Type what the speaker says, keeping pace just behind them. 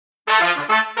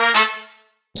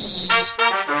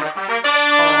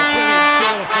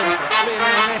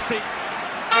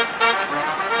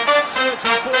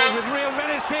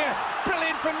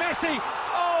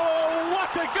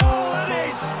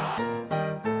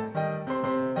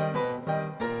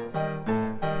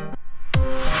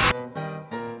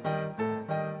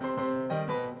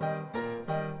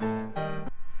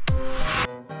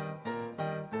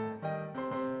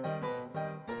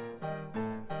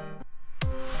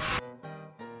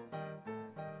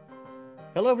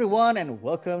Hello, everyone, and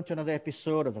welcome to another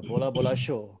episode of the Bola Bola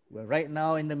Show. We're right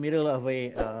now in the middle of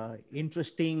a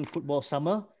interesting football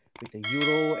summer with the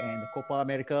Euro and the Copa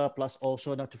America, plus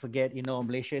also not to forget,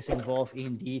 Malaysia is involved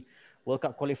in the World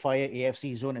Cup qualifier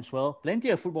AFC zone as well.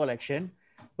 Plenty of football action.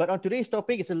 But on today's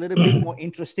topic, it's a little bit more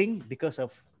interesting because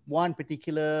of one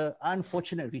particular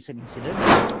unfortunate recent incident.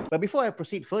 But before I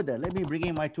proceed further, let me bring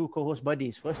in my two co-host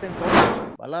buddies. First and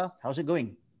foremost, Bala, how's it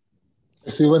going?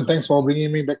 Steven, thanks for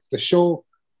bringing me back to the show.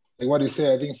 Like what you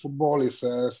say, I think football is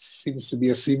seems to be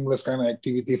a seamless kind of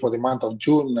activity for the month of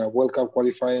June. World Cup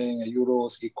qualifying,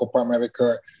 Euros, Copa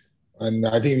America, and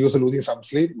I think we're also losing some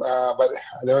sleep. But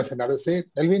there was another say.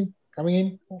 Elvin, coming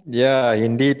in. Yeah,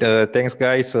 indeed. Thanks,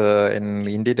 guys. And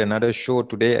indeed, another show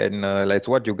today. And like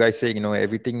what you guys say,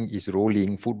 everything is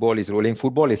rolling. Football is rolling.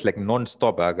 Football is like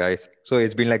non-stop, guys. So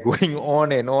it's been like going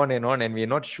on and on and on. And we're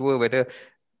not sure whether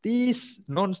this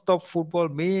non-stop football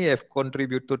may have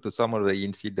contributed to some of the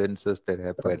incidences that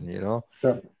happened,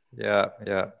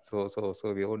 Yeah. So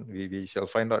we shall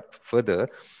find out further.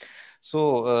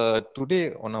 So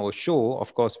today on our show,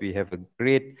 of course, we have a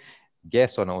great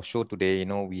guest on our show today.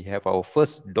 We have our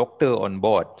first doctor on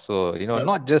board. So,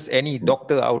 not just any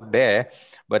doctor out there,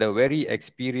 but a very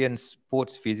experienced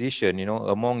sports physician.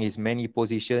 Among his many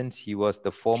positions, he was the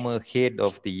former head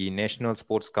of the National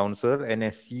Sports Council,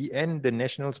 NSC, and the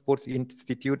National Sports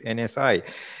Institute, NSI,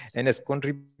 and has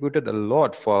contributed a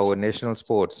lot for our national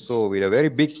sports. So with a very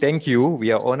big thank you,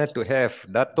 we are honored to have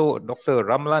Dato, Dr.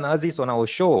 Ramlan Aziz on our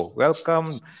show.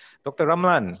 Welcome, Dr.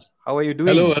 Ramlan. How are you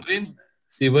doing? Hello, Arvin.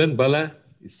 Steven, Bala.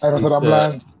 Hi, Dr.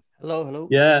 Ramlan. Hello.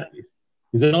 Yeah,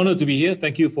 it's an honor to be here.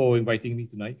 Thank you for inviting me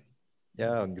tonight.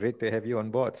 Yeah, great to have you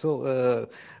on board. So,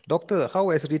 Doctor, how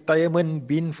has retirement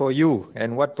been for you,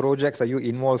 and what projects are you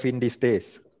involved in these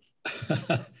days?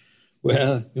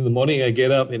 Well, in the morning I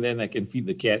get up and then I can feed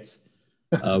the cats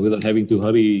without having to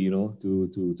hurry,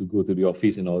 to go to the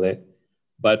office and all that.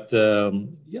 But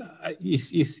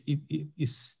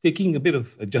it's taking a bit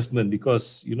of adjustment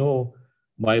because,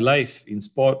 my life in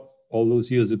sport all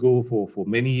those years ago for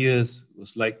many years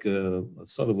was like a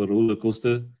sort of a roller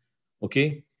coaster,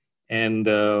 okay? And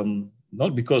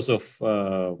not because of,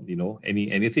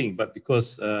 anything, but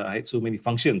because I had so many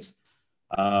functions.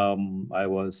 I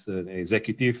was an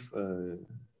executive,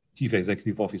 chief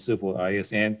executive officer for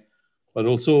ISN, but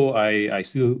also I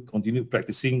still continued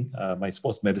practicing my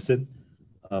sports medicine,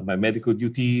 my medical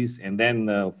duties, and then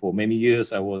for many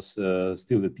years I was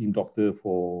still the team doctor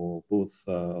for both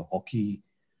hockey,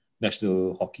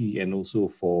 national hockey, and also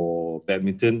for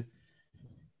badminton.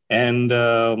 And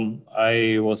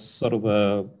I was sort of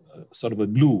a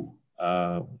glue,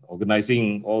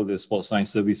 organizing all the sports science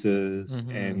services,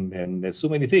 and there's so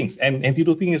many things, and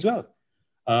anti-doping as well.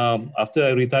 After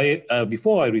I retired,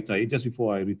 just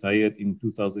before I retired in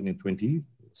 2020,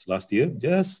 last year,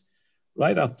 just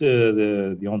right after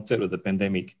the onset of the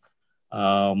pandemic,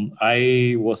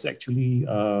 I was actually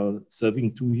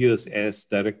serving 2 years as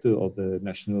director of the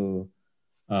National,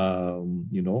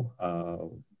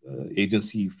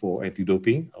 Agency for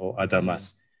Anti-Doping, or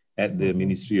ADAMAS, at the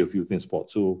Ministry of Youth and Sport.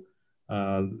 So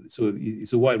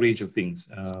it's a wide range of things.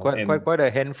 Quite a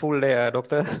handful there,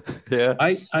 Doctor. Yeah.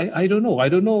 I don't know.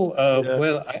 Yeah.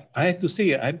 Well, I have to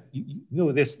say,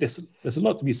 there's a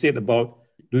lot to be said about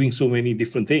doing so many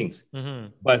different things.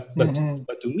 But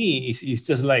to me, it's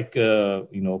just like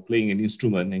playing an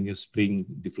instrument and just playing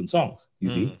different songs. You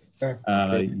see, you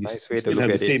Nice way to still look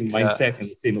have at the same it. mindset and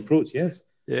the same approach. Yes.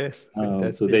 Yes.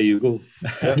 So there you go.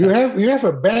 You have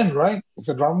a band, right? It's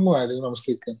a drummer, I think I'm not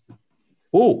mistaken.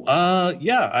 Oh,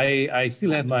 yeah. I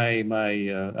still have my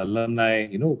alumni.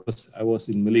 Because I was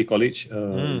in Malay College.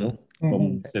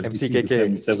 From 73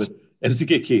 to 77.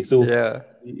 MCKK. So Yeah.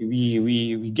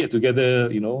 we get together,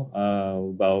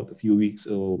 about a few weeks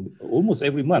or almost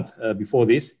every month before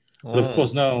this. But of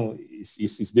course now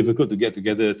it's difficult to get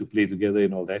together to play together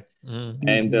and all that.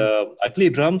 And I play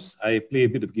drums. I play a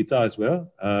bit of guitar as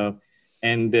well.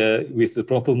 And with the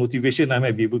proper motivation, I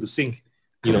might be able to sing,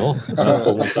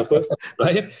 for my supper,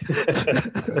 right?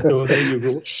 So there you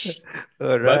go.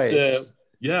 All right.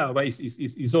 But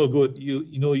it's all good.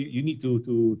 You need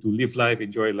to live life,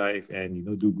 enjoy life,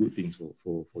 and do good things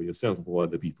for yourself and for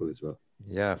other people as well.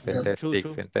 Yeah, fantastic,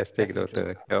 True. fantastic,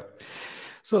 Doctor. Yep.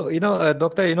 So,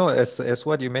 Doctor, as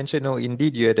what you mentioned,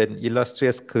 indeed you had an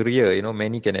illustrious career,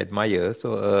 many can admire.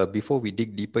 So before we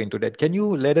dig deeper into that, can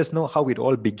you let us know how it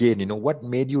all began? What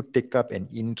made you take up an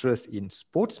interest in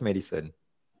sports medicine?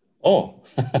 Oh,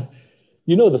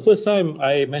 the first time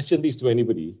I mentioned this to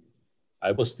anybody,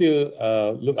 I was still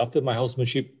look after my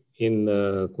housemanship in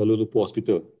Kuala Lumpur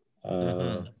Hospital.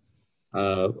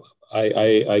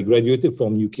 I graduated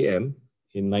from UKM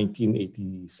in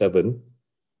 1987.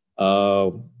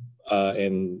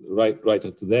 And right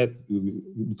after that,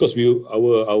 because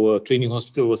our training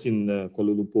hospital was in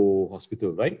Kuala Lumpur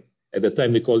Hospital, right? At the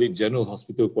time, they called it General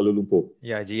Hospital Kuala Lumpur.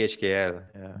 Yeah, GHKL.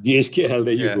 Yeah. GHKL,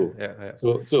 there you Yeah, go. yeah.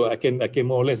 So I can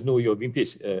more or less know your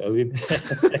vintage, Alvin.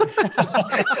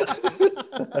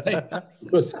 Right?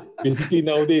 Because basically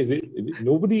nowadays,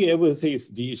 nobody ever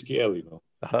says GHKL, you know.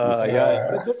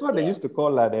 That's what they used to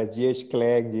call that as GH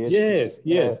Clegg, GH. Yes.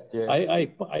 Yes.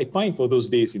 I pine for those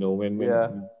days, you know, when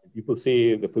people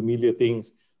say the familiar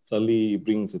things, suddenly it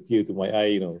brings a tear to my eye,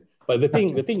 you know. But the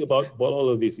thing about all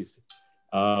of this is,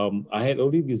 I had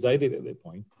already decided at that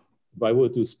point if I were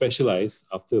to specialize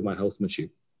after my housemanship,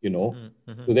 you know.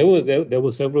 Mm-hmm. So there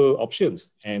were several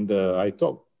options, and I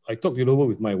talked it over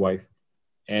with my wife,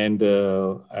 and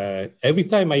every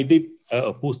time I did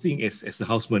a posting as a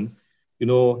houseman, you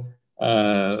know,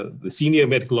 the senior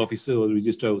medical officer or the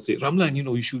registrar would say, Ramlan, you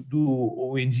know, you should do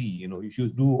ONG, you know, you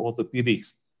should do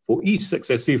orthopedics for each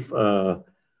successive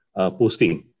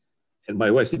posting. And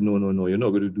my wife said, no, you're not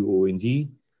going to do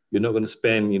ONG. You're not going to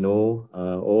spend, you know,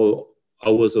 all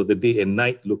hours of the day and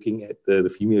night looking at the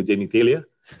female genitalia.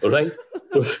 All right.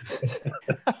 So,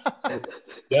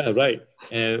 yeah, right.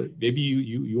 Maybe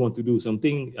you want to do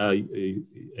something,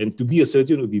 and to be a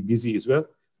surgeon would be busy as well.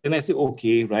 And I said,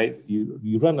 okay, right.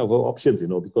 You run out of options, you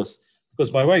know, because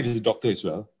my wife is a doctor as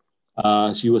well.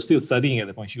 She was still studying at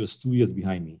the point. She was 2 years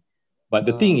behind me. But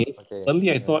the thing is,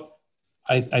 suddenly I thought,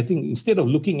 I think instead of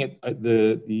looking at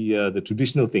the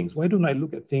traditional things, why don't I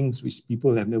look at things which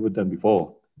people have never done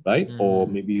before, right? Or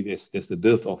maybe there's the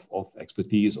dearth of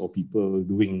expertise or people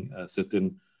doing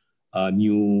certain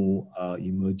new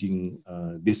emerging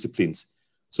disciplines.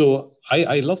 So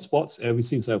I love sports ever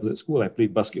since I was at school. I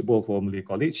played basketball for Malay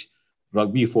College,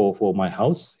 rugby for my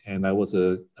house, and I was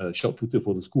a shot putter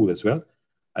for the school as well.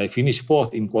 I finished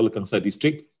 4th in Kuala Kangsar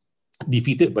district,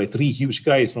 defeated by 3 huge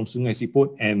guys from Sungai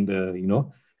Siput and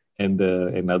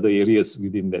and other areas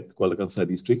within that Kuala Kangsar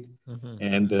district. Mm-hmm.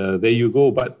 And there you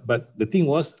go. But the thing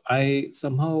was, I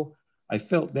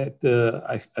felt that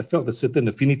I felt a certain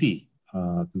affinity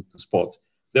to sports.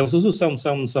 There was also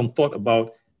some thought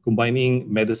about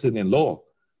combining medicine and law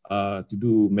to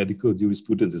do medical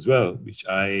jurisprudence as well, which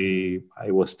I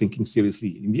was thinking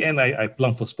seriously. In the end, I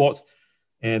plumped for sports,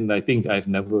 and I think I've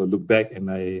never looked back, and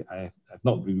I've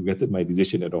not regretted my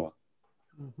decision at all.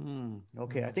 Mm-hmm.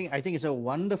 Okay, I think it's a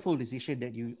wonderful decision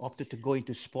that you opted to go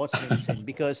into sports medicine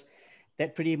because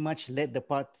that pretty much led the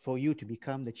path for you to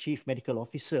become the chief medical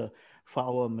officer for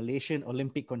our Malaysian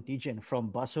Olympic contingent from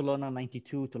Barcelona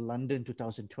 92 to London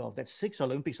 2012. That's 6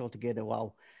 Olympics altogether.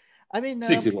 Wow. I mean,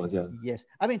 6 it was, yeah. Yes.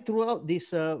 I mean, throughout these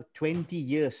 20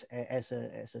 years as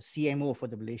a CMO for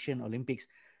the Malaysian Olympics,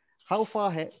 how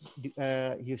far have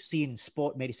you've seen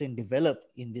sport medicine develop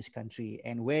in this country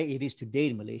and where it is today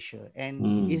in Malaysia?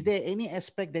 And is there any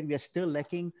aspect that we are still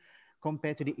lacking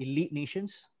compared to the elite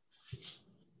nations?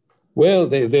 Well,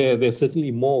 there's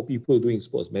certainly more people doing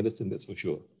sports medicine, that's for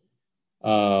sure.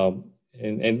 And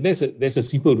there's a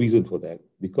simple reason for that,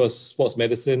 because sports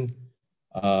medicine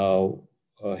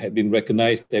had been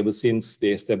recognized ever since they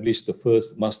established the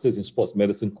first Masters in Sports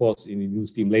Medicine course in the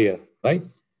University of Malaya, right?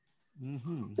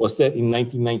 Mm-hmm. Was that in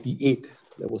 1998?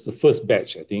 That was the first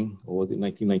batch, I think, or was it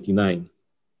 1999?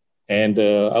 And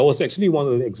I was actually one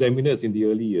of the examiners in the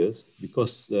early years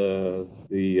because the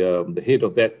head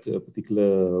of that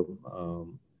particular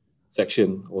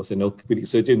section was an orthopedic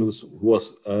surgeon who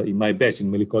was in my batch in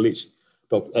Malay College,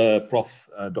 Prof.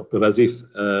 Dr. Aziz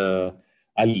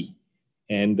Ali,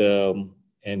 and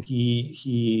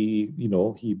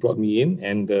he brought me in,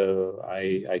 and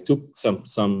I took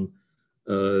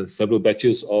several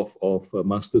batches of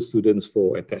master students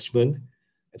for attachment.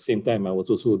 At the same time, I was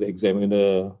also the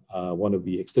examiner, one of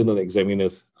the external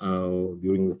examiners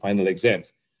during the final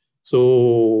exams.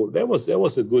 So that was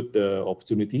a good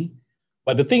opportunity.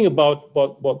 But the thing about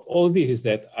all this is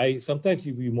that sometimes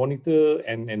if you monitor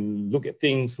and look at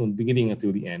things from the beginning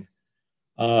until the end,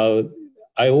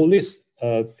 I always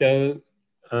tell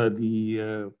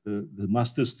the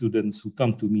master students who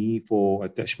come to me for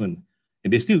attachment,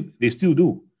 and they still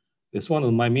do. That's one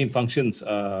of my main functions,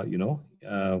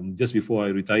 just before I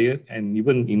retired, and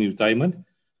even in retirement,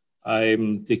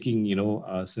 I'm taking,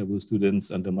 several students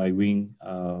under my wing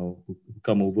who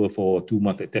come over for a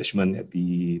 2-month attachment at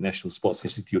the National Sports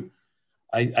Institute.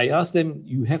 I ask them,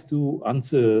 you have to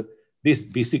answer this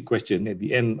basic question at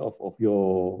the end of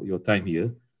your time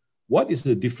here. What is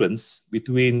the difference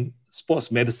between sports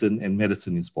medicine and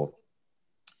medicine in sport?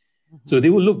 So they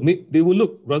will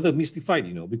look rather mystified,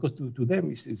 because to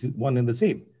them it's one and the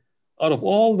same. Out of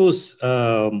all those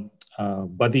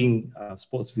budding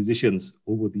sports physicians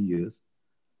over the years,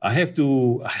 I have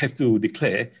to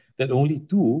declare that only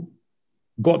 2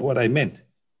 got what I meant,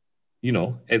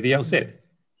 at the outset,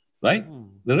 right?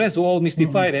 The rest were all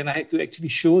mystified, and I had to actually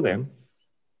show them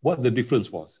what the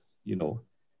difference was,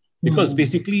 because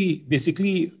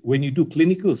basically when you do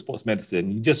clinical sports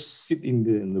medicine, you just sit in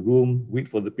the room, wait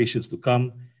for the patients to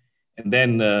come, and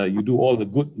then you do all the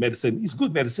good medicine. It's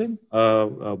good medicine,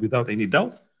 without any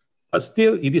doubt, but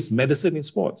still it is medicine in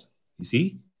sports, you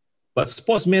see. But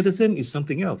sports medicine is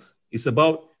something else. It's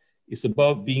about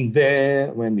being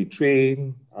there when they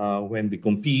train, when they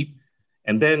compete,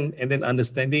 and then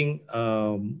understanding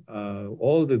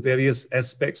all the various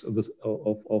aspects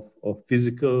of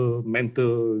physical,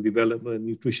 mental development,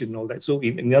 nutrition, and all that. So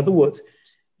in other words,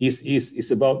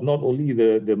 it's about not only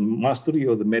the mastery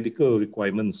of the medical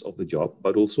requirements of the job,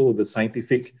 but also the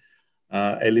scientific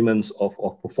elements of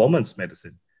performance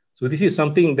medicine. So this is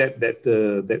something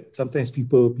that sometimes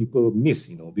people miss,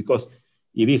 because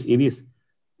it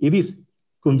is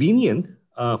convenient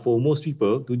for most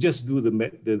people to just do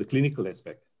the clinical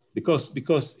aspect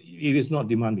because it is not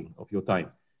demanding of your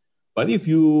time. But if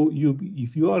you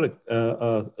are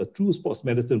a true sports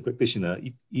medicine practitioner,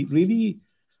 it really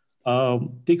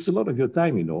takes a lot of your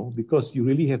time, because you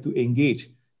really have to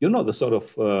engage. You're not the sort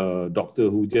of doctor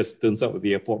who just turns up at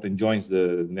the airport and joins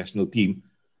the national team,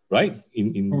 right?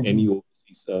 In any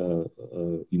overseas,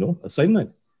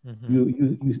 assignment.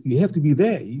 You have to be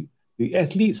there. The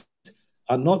athletes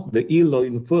are not the ill or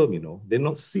infirm, They're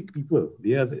not sick people.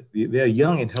 They are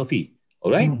young and healthy.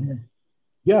 All right.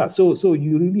 Yeah. So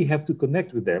you really have to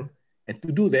connect with them, and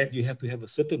to do that, you have to have a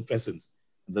certain presence.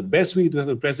 The best way to have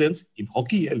a presence in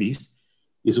hockey, at least,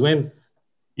 is when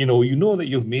you know that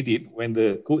you've made it when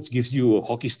the coach gives you a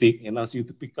hockey stick and asks you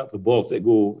to pick up the balls that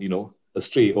go,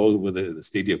 astray all over the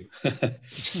stadium.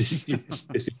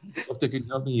 They say, "Doctor, can you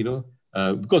help me?"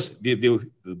 Because the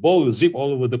ball will zip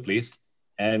all over the place,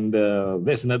 and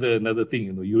that's another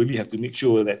thing. You really have to make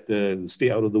sure that stay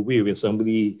out of the way when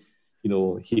somebody,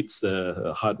 hits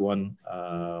a hard one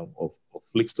or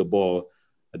flicks the ball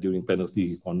during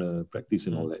penalty corner practice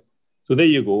and all that. So there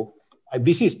you go.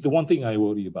 This is the one thing I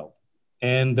worry about,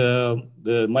 and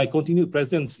my continued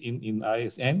presence in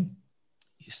ISN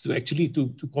is to actually to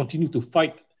continue to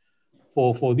fight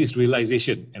for this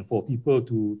realization and for people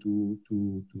to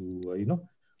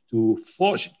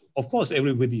forge. Of course,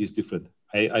 everybody is different.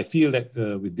 I feel that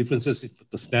with differences in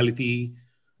personality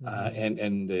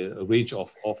and a range of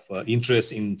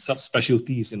interests in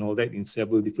subspecialties and all that in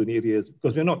several different areas,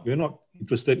 because we're not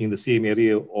interested in the same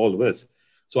area, all of us.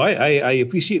 So I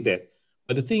appreciate that.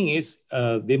 But the thing is,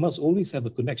 they must always have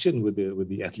a connection with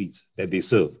the athletes that they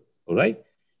serve. All right.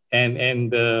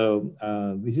 And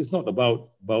this is not about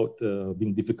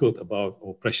being difficult about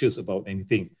or precious about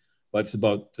anything, but it's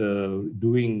about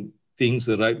doing things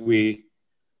the right way,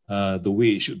 the way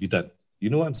it should be done. You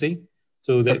know what I'm saying?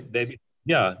 So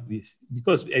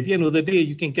because at the end of the day,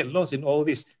 you can get lost in all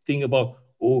this thing about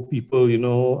people,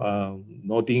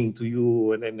 nodding to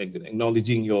you and then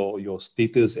acknowledging your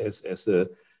status as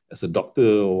a doctor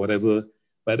or whatever.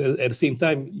 But at the same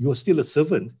time, you're still a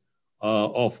servant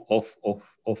of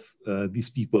these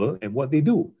people and what they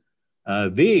do.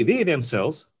 They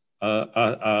themselves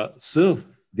serve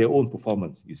their own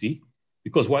performance, you see,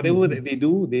 because whatever that they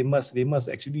do, they must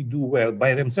actually do well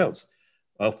by themselves,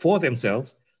 for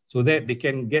themselves, so that they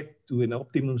can get to an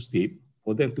optimum state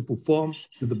for them to perform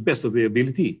to the best of their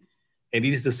ability. And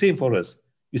it is the same for us.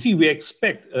 You see, we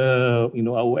expect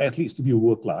our athletes to be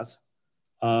world class.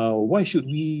 Why should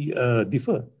we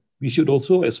differ? We should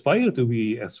also aspire to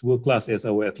be as world class as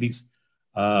our athletes,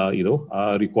 are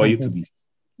required to be.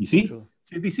 You see,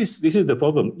 so this is the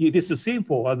problem. It is the same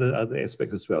for other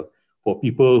aspects as well. For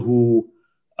people who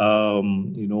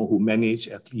who manage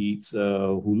athletes,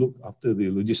 who look after the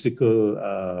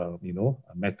logistical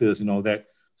matters and all that.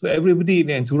 So everybody in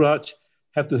the entourage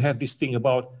have to have this thing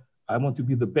about, I want to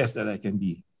be the best that I can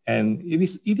be, and it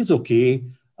is okay.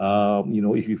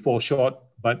 If you fall short,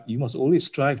 but you must always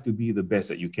strive to be the best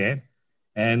that you can.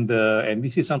 And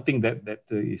this is something that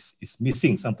is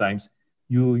missing sometimes.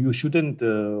 You shouldn't.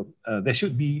 There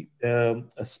should be a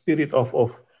spirit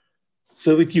of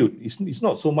servitude. It's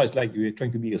not so much like you're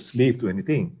trying to be a slave to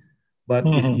anything, but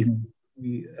if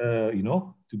we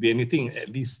to be anything, at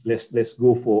least let's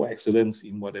go for excellence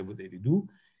in whatever they do,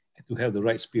 and to have the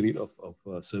right spirit of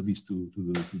service to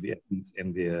the athletes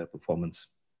and their performance.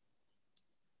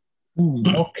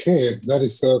 Okay, that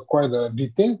is quite a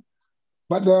detail.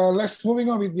 But let's moving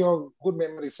on with your good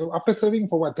memories. So after serving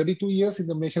for 32 years in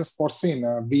the Malaysian sports scene,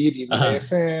 be it in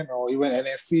ASN or even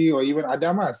NSC or even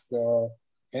Adamas, the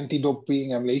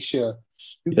anti-doping in Malaysia.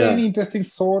 Is there any interesting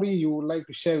story you would like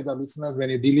to share with our listeners when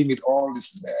you're dealing with all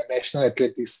these national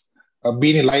athletes?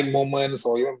 Being in light moments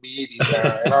or even be it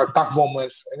in tough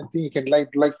moments, anything you can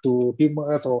like to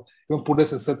humor us or even put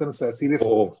us in certain serious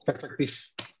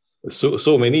perspective.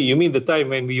 So many. You mean the time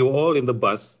when we were all in the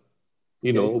bus,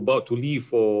 about to leave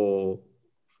for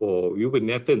we were in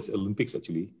Athens Olympics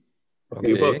actually.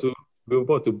 We were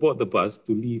about to board the bus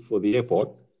to leave for the airport,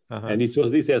 and it was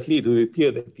this athlete who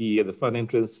appeared at the front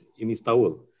entrance in his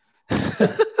towel.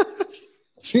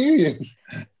 Serious?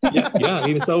 Yeah,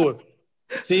 in his towel.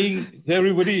 Saying to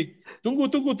everybody,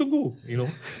 tunggu.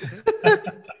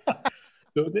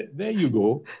 So there you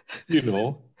go,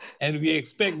 and we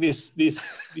expect this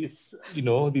these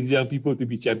young people to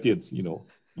be champions,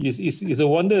 It's a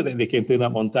wonder that they can turn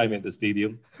up on time at the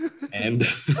stadium. And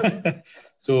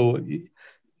so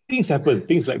things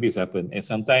like this happen. And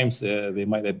sometimes they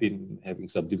might have been having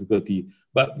some difficulty,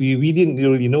 but we didn't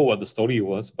really know what the story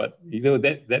was. But,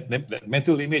 that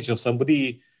mental image of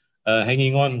somebody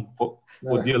hanging on for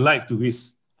dear life to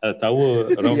his tower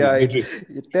around his midriff.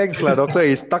 Thanks, doctor.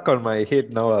 It's stuck on my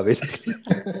head now, basically.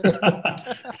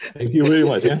 Thank you very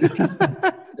much.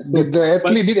 Did the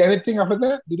athlete did anything after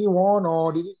that? Did he won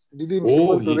or did he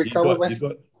able to recover?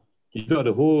 He got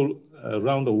a whole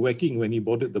round of whacking when he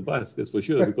boarded the bus, that's for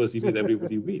sure, because he made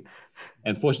everybody wait.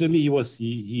 And fortunately,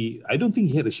 he I don't think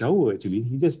he had a shower actually.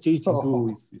 He just changed into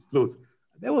his clothes.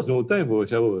 There was no time for a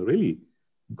shower, really,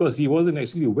 because he wasn't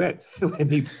actually wet when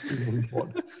he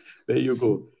boarded. There you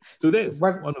go. So that's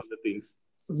one of the things.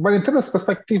 But in terms of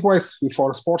perspective-wise,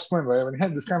 for a sportsman, right, when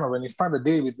you start the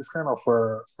day with this kind of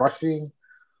rushing,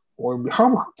 or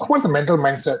what's the mental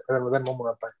mindset at that moment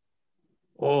of time?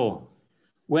 Oh,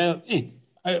 well,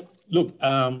 look,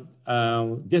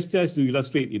 just to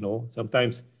illustrate,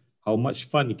 sometimes how much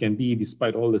fun it can be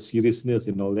despite all the seriousness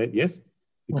and all that, yes?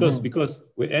 Because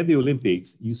we're at the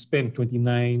Olympics, you spend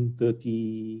 29,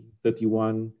 30,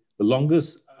 31. The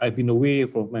longest I've been away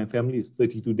from my family is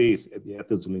 32 days at the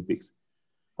Athens Olympics.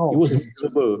 It was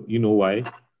miserable, you know why?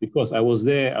 Because I was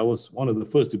there, I was one of the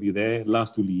first to be there,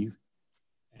 last to leave,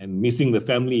 and missing the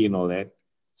family and all that.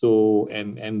 So,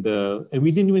 and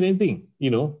we didn't win anything,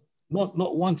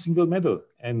 not one single medal.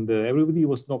 And everybody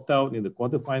was knocked out in the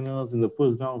quarterfinals, in the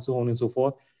first round, so on and so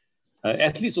forth.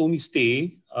 Athletes only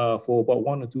stay for about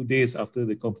 1 or 2 days after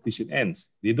the competition ends.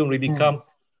 They don't really come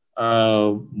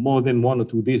more than 1 or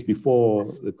 2 days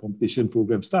before the competition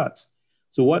program starts.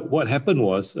 So what happened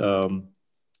was,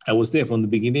 I was there from the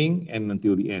beginning and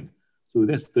until the end. So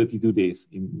that's 32 days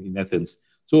in Athens.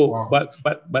 So, but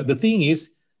the thing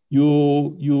is,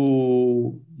 you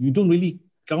don't really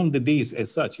count the days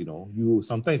as such, you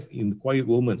sometimes in quiet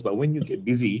moments, but when you get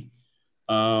busy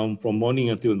from morning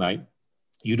until night,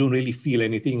 you don't really feel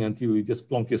anything until you just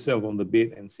plonk yourself on the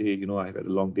bed and say, I've had a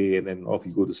long day, and then off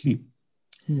you go to sleep.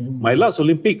 My last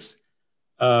Olympics,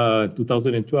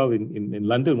 2012 in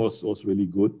London was really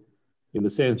good, in the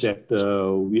sense that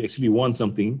we actually won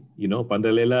something.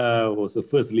 Pandalela was the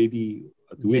first lady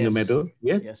to win a medal,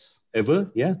 ever.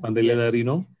 Pandalela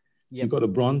Rino. She got a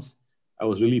bronze. I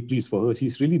was really pleased for her.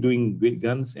 She's really doing great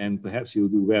guns, and perhaps she'll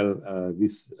do well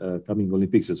this coming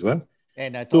Olympics as well.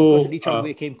 And of course, Lee Chong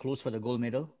Wei came close for the gold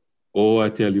medal. Oh, I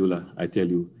tell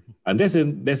you. And there's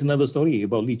another story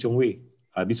about Lee Chong Wei.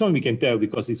 This one we can tell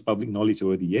because it's public knowledge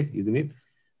already, isn't it?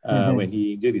 When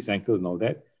he injured his ankle and all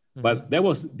that. But that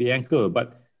was the ankle.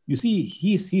 But you see,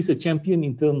 he's a champion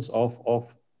in terms of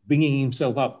bringing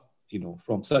himself up,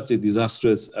 from such a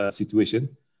disastrous situation.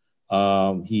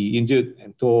 He injured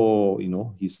and tore,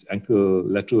 his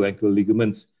lateral ankle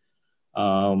ligaments.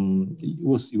 It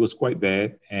was quite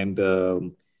bad, and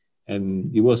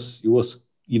it was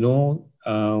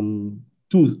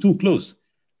too close.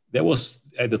 That was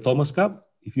at the Thomas Cup,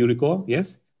 if you recall,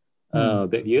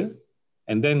 that year.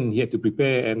 And then he had to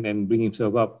prepare and bring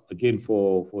himself up again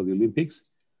for the Olympics.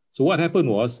 So what happened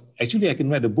was, actually I can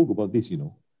write a book about this, It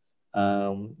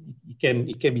can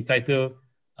be titled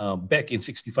Back in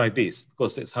 65 Days,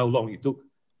 because that's how long it took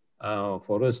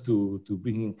for us to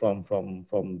bring him from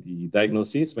the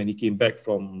diagnosis when he came back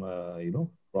from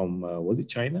was it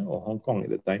China or Hong Kong at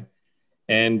the time,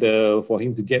 and for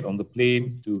him to get on the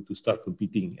plane to start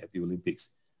competing at the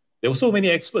Olympics. There were so many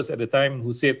experts at the time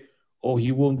who said, "Oh,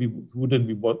 he wouldn't be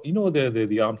bought."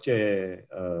 The armchair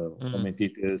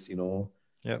commentators.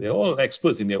 They're all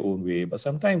experts in their own way. But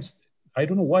sometimes I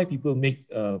don't know why people make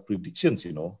predictions.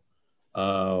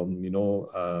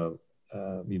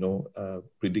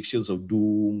 Predictions of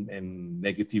doom and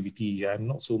negativity. I'm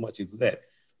not so much into that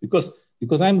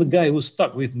because I'm the guy who's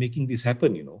stuck with making this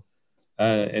happen.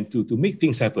 And to make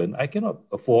things happen, I cannot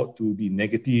afford to be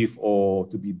negative or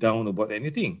to be down about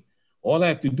anything. All I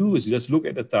have to do is just look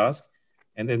at the task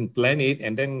and then plan it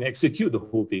and then execute the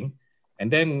whole thing.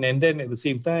 And then at the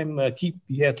same time, keep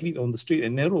the athlete on the straight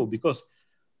and narrow, because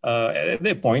at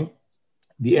that point,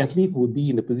 the athlete would be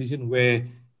in a position where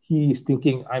he is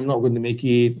thinking, I'm not going to make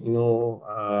it,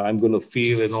 I'm going to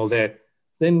fail and all that.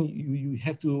 Then you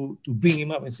have to bring him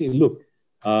up and say, look,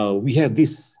 we have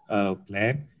this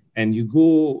plan, and you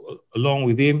go along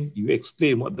with him, you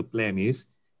explain what the plan is,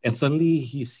 and suddenly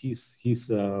he's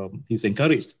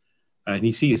encouraged, and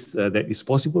he sees that it's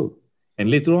possible. And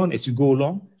later on, as you go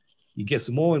along, he gets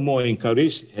more and more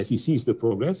encouraged as he sees the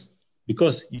progress,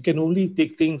 because you can only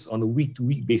take things on a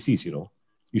week-to-week basis,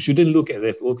 You shouldn't look at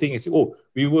that whole thing and say, oh,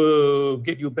 we will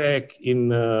get you back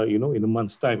in a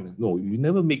month's time. No, you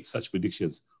never make such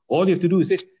predictions. All you have to do is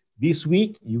say, this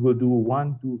week, you will do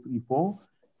 1, 2, 3, 4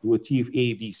 to achieve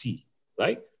A, B, C,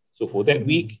 right? So for that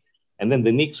week, and then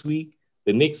the next week,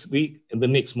 and the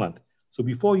next month. So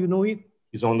before you know it,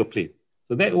 it's on the plate.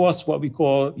 So that was what we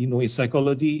call, in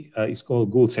psychology, it's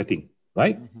called goal setting,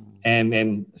 right?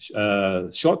 And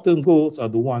short-term goals are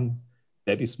the one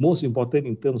that is most important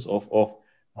in terms of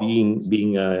being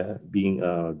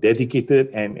dedicated,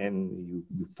 and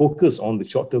you focus on the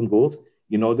short-term goals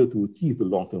in order to achieve the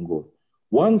long-term goal.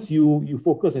 Once you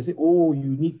focus and say, oh,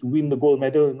 you need to win the gold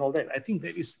medal and all that, I think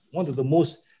that is one of the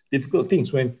most difficult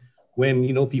things when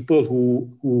people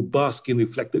who bask in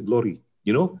reflected glory,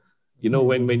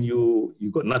 when you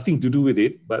got nothing to do with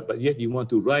it, but yet you want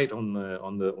to ride on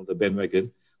the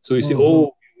bandwagon. So you say,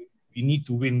 oh, we need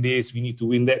to win this, we need to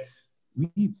win that.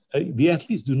 The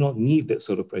athletes do not need that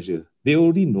sort of pressure. They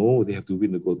already know they have to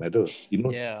win the gold medal.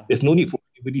 There's no need for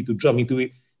anybody to drum into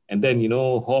it and then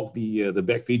hog the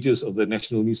back pages of the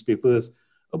national newspapers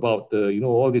about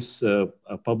all this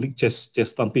public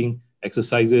chest thumping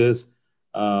exercises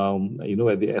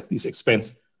at the athletes'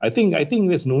 expense. I think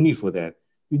there's no need for that.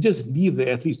 You just leave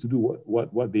the athletes to do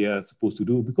what they are supposed to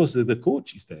do, because the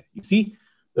coach is there. You see,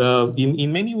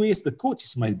 in many ways, the coach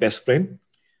is my best friend.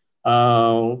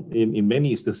 In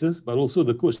many instances, but also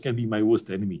the coach can be my worst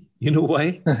enemy. You know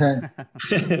why?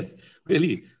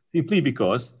 Really, simply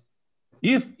because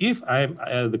if I'm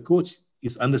the coach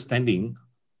is understanding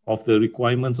of the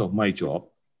requirements of my job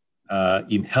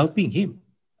in helping him,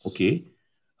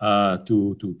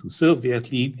 to serve the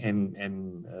athlete and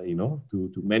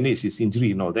to manage his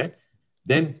injury and all that,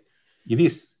 then it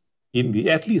is in the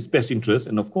athlete's best interest,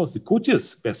 and of course the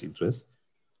coach's best interest,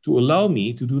 to allow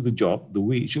me to do the job the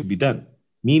way it should be done.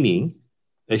 Meaning,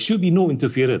 there should be no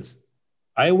interference.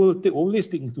 I will always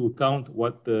take into account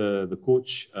what the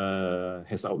coach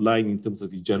has outlined in terms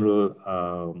of his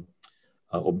general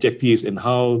objectives and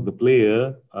how the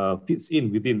player fits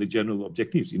in within the general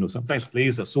objectives. Sometimes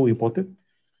players are so important,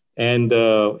 and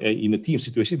in a team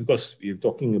situation, because we're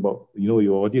talking about,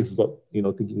 your audience is about,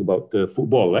 thinking about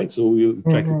football, right? So we'll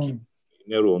try to keep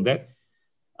narrow on that.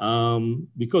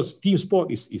 Because team sport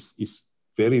is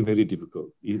very, very difficult.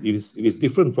 It is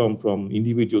different from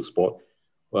individual sport,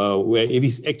 where it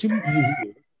is actually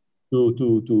easier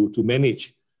to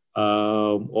manage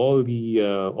all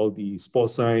the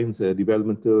sports science,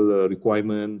 developmental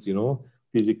requirements,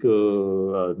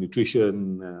 physical,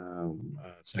 nutrition,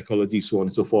 psychology, so on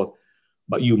and so forth.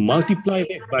 But you multiply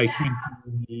that by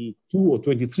 22 or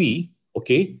 23,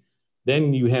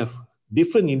 then you have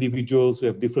different individuals who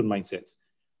have different mindsets.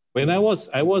 When I was,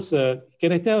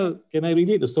 can I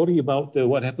relate the story about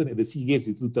what happened at the SEA Games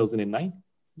in 2009?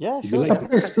 Yeah, sure.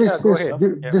 Please. This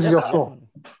is your floor.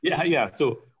 Yeah.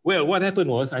 So, what happened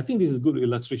was, I think this is a good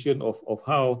illustration of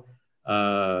how,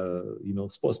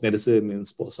 sports medicine and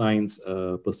sports science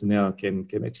personnel can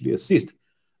actually assist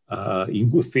in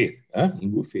good faith.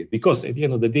 Because at the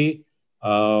end of the day,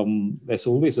 there's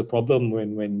always a problem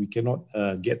when we cannot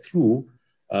get through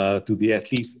to the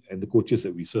athletes and the coaches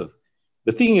that we serve.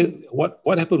 The thing is,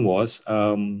 what happened was,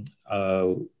 I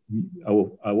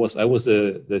was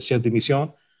the chef de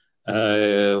mission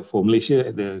for Malaysia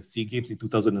at the SEA Games in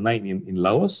 2009 in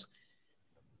Laos,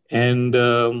 and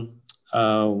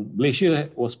Malaysia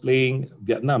was playing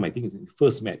Vietnam. I think it's the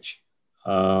first match,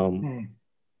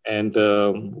 and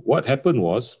what happened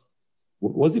was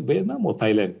it Vietnam or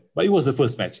Thailand? But it was the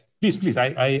first match. Please,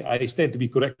 I stand to be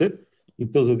corrected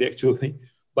in terms of the actual thing.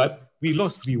 But we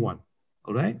lost 3-1.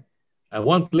 All right.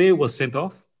 One player was sent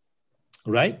off,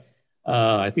 right?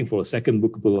 I think for a second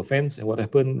bookable offense. And what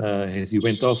happened as he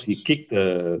went off, he kicked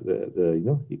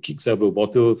he kicked several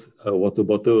bottles, water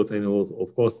bottles, and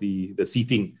of course the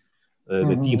seating,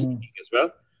 the team seating as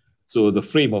well. So the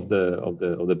frame of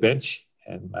the bench,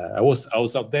 and I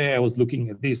was up there. I was looking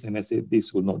at this, and I said,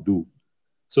 this will not do.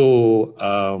 So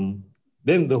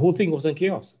then the whole thing was in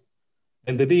chaos.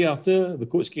 And the day after, the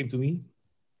coach came to me.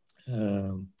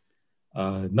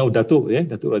 Now Dato,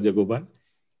 Dato Raja Goban,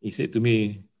 he said to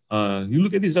me, "You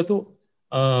look at this, Dato,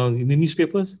 in the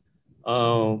newspapers,"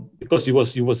 because he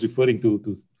was referring to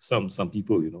some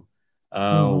people, you know.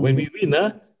 When we win,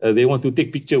 they want to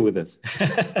take picture with us.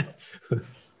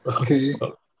 Okay.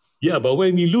 Yeah, but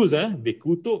when we lose, they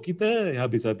kutuk kita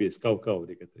habis-habis, kau,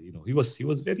 dia kata, you know. He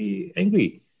was very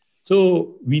angry.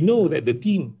 So we know that the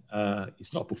team is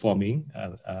not performing.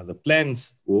 The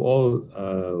plans were all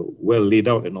well laid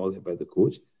out and all that by the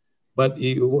coach, but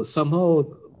it was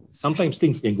sometimes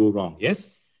things can go wrong,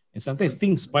 yes? And sometimes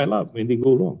things pile up when they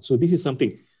go wrong. So this is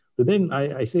something. So then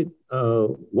I said,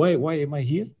 why am I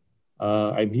here?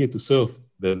 I'm here to serve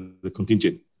the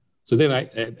contingent. So then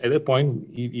at that point,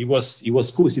 it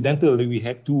was coincidental that we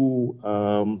had two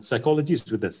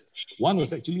psychologists with us. One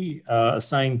was actually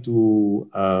assigned to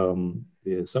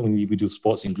some individual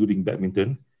sports, including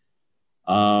badminton.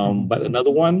 But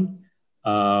another one,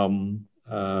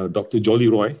 Dr. Jolly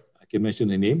Roy, I can mention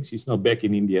her name. She's now back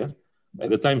in India.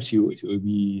 At the time,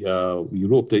 we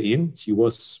roped her in. She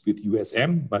was with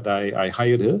USM, but I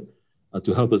hired her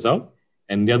to help us out.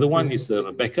 And the other one is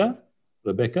Rebecca,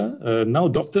 now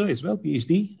doctor as well,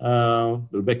 PhD,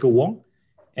 Rebecca Wong,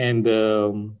 and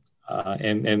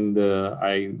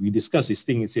we discussed this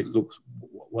thing and said, look,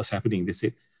 what's happening? They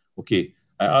said, okay.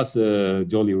 I asked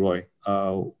Jolly Roy,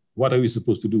 what are we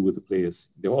supposed to do with the players?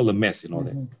 They're all a mess and all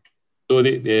that. So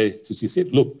so she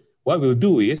said, look, what we'll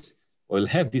do is we'll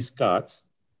have these cards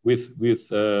with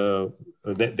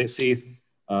that says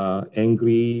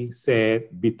angry, sad,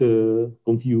 bitter,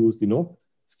 confused, you know,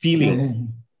 feelings.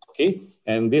 Okay,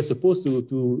 and they're supposed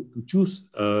to choose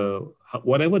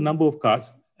whatever number of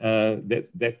cards that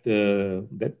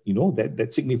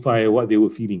signify what they were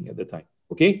feeling at the time.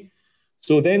 Okay,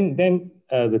 so then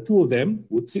the two of them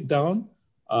would sit down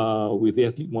with the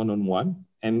athlete one-on-one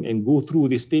and go through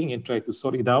this thing and try to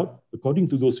sort it out according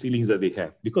to those feelings that they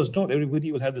have, because not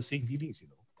everybody will have the same feelings, you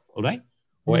know. All right,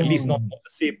 or at least not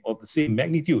of the same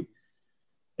magnitude.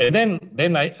 And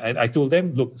then I told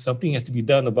them, look, something has to be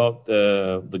done about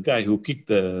the guy who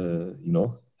kicked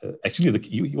actually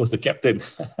he was the captain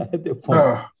at that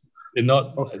point. They're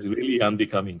not really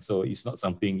unbecoming. So it's not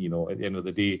something, you know, at the end of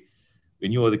the day,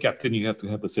 when you are the captain, you have to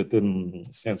have a certain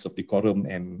sense of decorum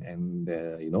and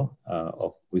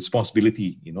of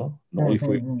responsibility, you know, not only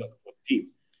for the team.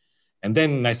 And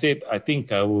then I said, I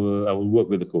think I will work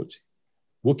with the coach.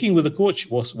 Working with the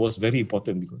coach was very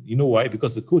important, because you know why?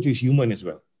 Because the coach is human as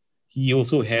well. He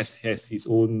also has his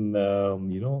own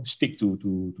stick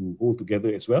to hold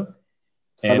together as well.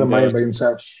 And other mind by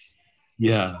himself.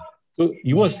 Yeah. So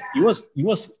he was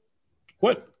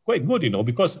quite good, you know,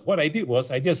 because what I did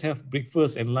was I just have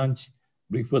breakfast and lunch,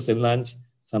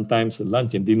 sometimes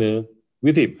lunch and dinner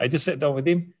with him. I just sat down with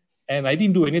him and I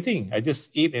didn't do anything. I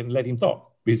just ate and let him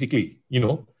talk, basically, you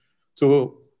know.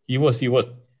 So he was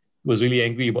really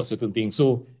angry about certain things.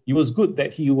 So it was good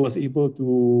that he was able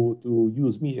to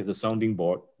use me as a sounding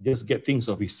board, just get things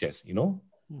off his chest, you know.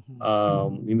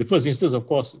 In the first instance, of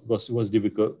course, it was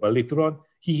difficult, but later on,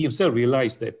 he himself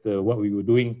realized that what we were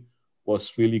doing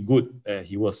was really good.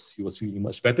 He was feeling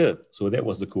much better. So that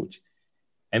was the coach.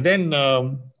 And then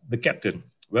the captain.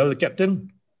 Well, the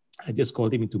captain, I just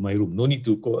called him into my room. No need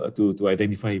to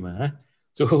identify him.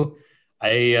 So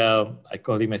I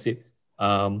called him. I said,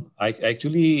 I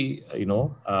actually,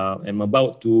 am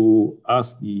about to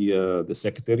ask the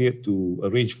secretariat to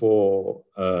arrange for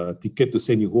a ticket to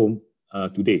send you home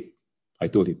today. I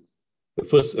told him, the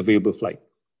first available flight.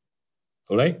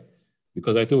 All right?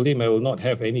 Because I told him I will not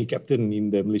have any captain in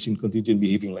the Malaysian contingent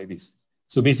behaving like this.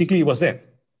 So basically it was that.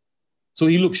 So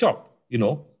he looked shocked, you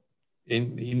know,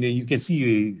 and you can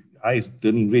see eyes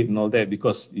turning red and all that,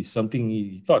 because it's something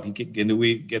he thought he could get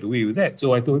away with that.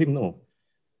 So I told him, no,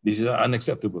 this is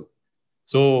unacceptable.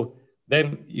 So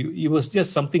then it was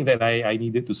just something that I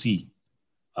needed to see.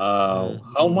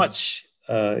 How much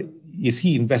is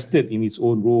he invested in his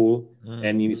own role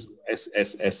and in his,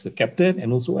 as a captain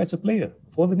and also as a player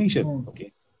for the nation?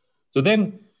 Okay. So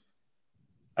then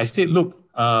I said, look,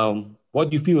 what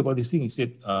do you feel about this thing? He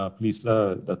said, please,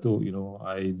 Dato, you know,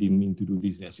 I didn't mean to do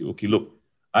this. And I said, okay, look,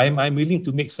 I'm willing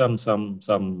to make some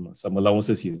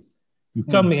allowances here. You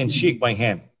come and shake my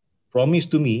hand. Promise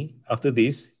to me, after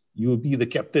this, you'll be the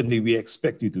captain that we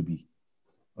expect you to be.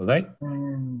 All right?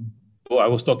 So I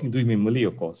was talking to him in Malay,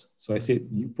 of course. So I said,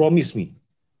 you promise me,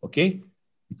 okay?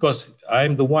 Because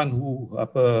I'm the one who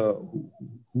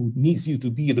needs you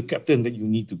to be the captain that you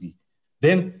need to be.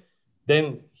 Then Then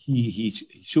he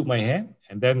shook my hand,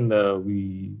 and then we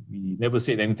never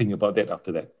said anything about that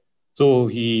after that. So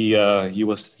he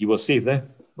was safe there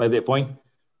by that point.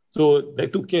 So they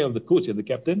took care of the coach and the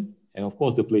captain, and of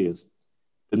course the players.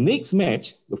 The next match,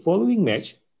 the following match,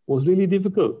 was really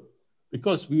difficult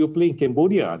because we were playing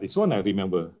Cambodia. This one I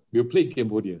remember. We were playing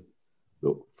Cambodia.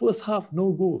 The first half, no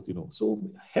goals, So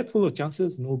head full of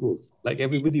chances, no goals. Like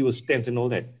everybody was tense and all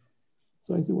that.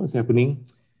 So I said, what's happening?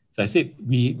 So I said,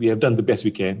 we have done the best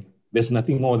we can. There's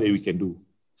nothing more that we can do.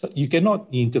 So you cannot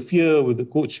interfere with the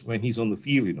coach when he's on the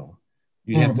field,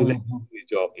 You have to let him do his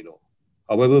job,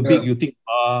 However big you think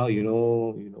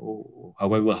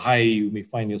however high you may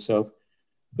find yourself,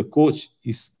 the coach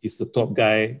is the top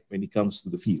guy when he comes to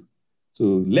the field.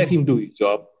 So let him do his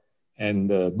job, and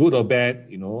good or bad,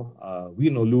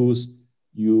 win or lose,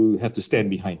 you have to stand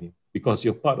behind him because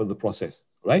you're part of the process,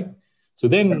 right? So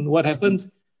then what happens?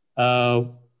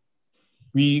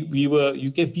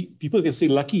 People can say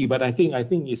lucky, but I think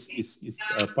it's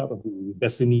part of the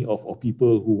destiny of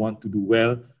people who want to do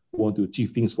well, who want to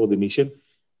achieve things for the nation.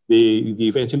 They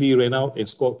eventually ran out and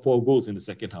scored 4 goals in the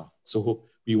second half. So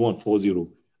we won 4-0.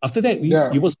 After that,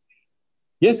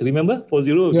 yes, remember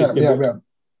 4-0 against Cambodia.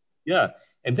 Yeah.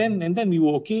 And then we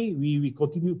were okay. We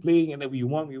continued playing, and then we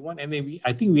won, and then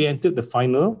I think we entered the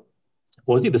final.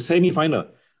 Was it the semi-final?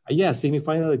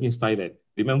 Semi-final against Thailand.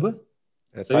 Remember?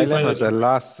 Thailand was the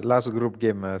last group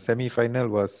game. Semi-final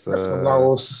was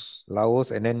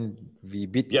Laos, and then we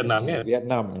beat Vietnam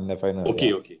in the final.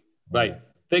 Okay. Right.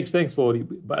 Thanks for the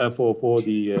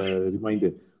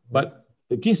reminder. But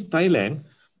against Thailand,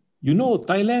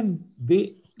 Thailand,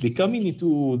 they coming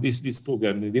into this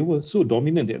program, they were so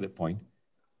dominant at that point.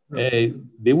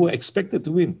 They were expected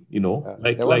to win,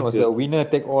 that one was a winner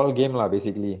take all game,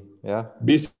 basically. Yeah.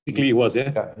 Basically it was,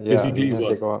 Basically it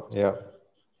was.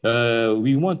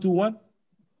 We won 2-1.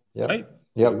 Yeah. Right?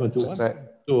 Yeah. We won 2-1. Right.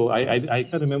 So I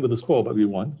can't remember the score, but we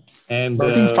won. And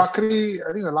I think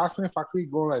the last minute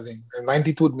Fakri goal,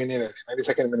 92nd minute,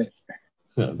 92nd minute.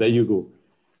 There you go.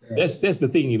 Yeah. That's the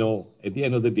thing, at the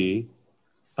end of the day,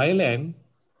 Thailand,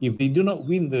 if they do not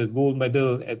win the gold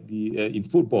medal at the in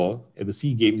football at the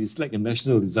SEA Games, it's like a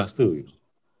national disaster,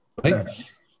 right?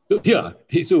 Yeah.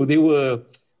 So they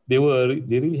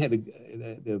really had a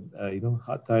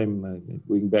hard time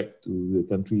going back to the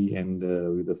country, and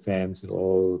with the fans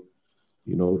all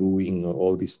ruining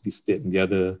all this, that, and the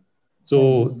other.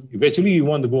 So eventually we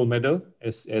won the gold medal,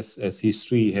 as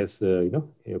history has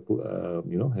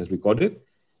has recorded.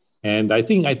 And I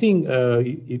think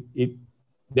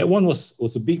that one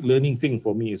was a big learning thing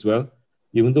for me as well.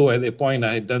 Even though at that point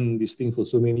I had done this thing for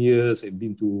so many years and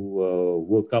been to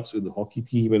World Cups with the hockey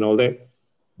team and all that,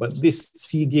 but this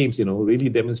SEA Games, really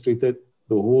demonstrated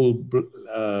the whole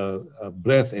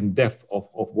breadth and depth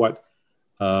of what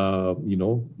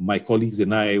my colleagues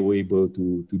and I were able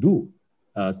to do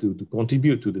to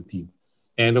contribute to the team.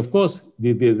 And of course,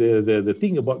 the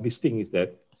thing about this thing is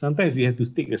that sometimes we have to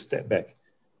take a step back.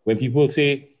 When people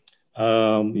say,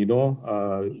 want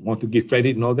to give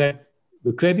credit and all that,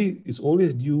 the credit is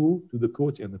always due to the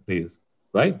coach and the players,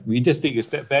 right? We just take a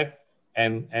step back,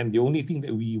 and the only thing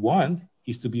that we want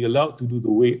is to be allowed to do the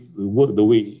work the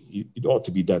way it ought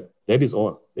to be done. That is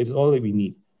all. That is all that we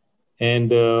need. And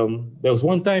there was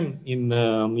one time in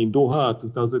Doha,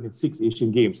 2006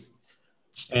 Asian Games,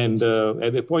 and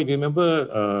at that point,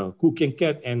 remember Koo Keng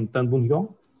Kat and Tan Boon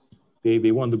Hyong?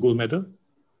 They won the gold medal.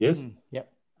 Yes. Yep.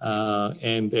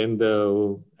 And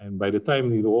by the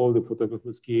time all the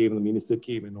photographers came, the minister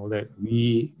came, and all that,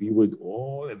 we were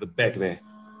all at the back there.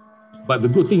 But the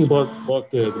good thing about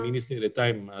the minister at the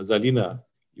time, Zalina,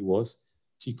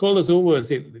 she called us over and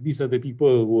said, these are the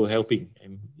people who are helping,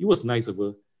 and it was nice of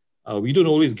her. We don't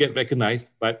always get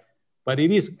recognized, but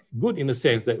it is good in the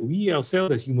sense that we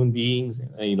ourselves as human beings,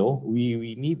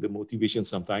 we need the motivation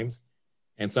sometimes.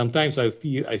 And sometimes I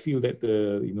feel that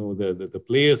the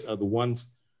players are the ones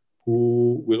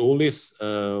who will always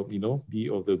be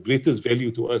of the greatest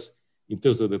value to us in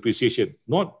terms of the appreciation.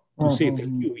 Not to say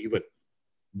thank you even,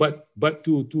 but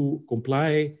to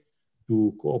comply,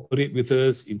 to cooperate with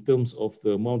us in terms of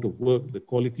the amount of work, the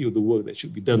quality of the work that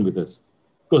should be done with us.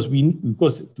 Because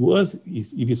to us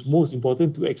it is most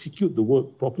important to execute the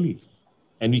work properly.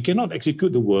 And we cannot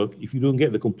execute the work if you don't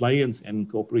get the compliance and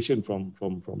cooperation from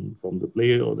the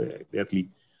player or the athlete.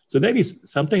 So that is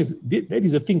sometimes that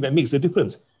is the thing that makes the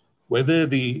difference. Whether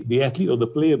the athlete or the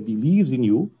player believes in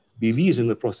you, believes in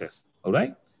the process. All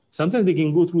right. Sometimes they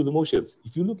can go through the motions.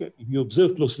 If you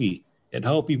observe closely at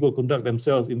how people conduct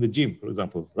themselves in the gym, for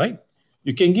example, right?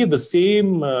 You can give the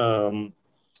same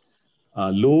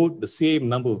load the same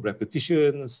number of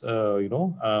repetitions,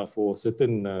 for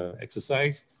certain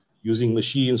exercise using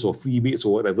machines or free weights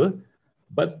or whatever,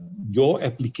 but your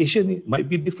application might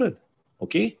be different.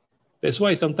 Okay, that's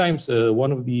why sometimes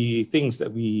one of the things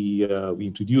that we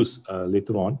introduced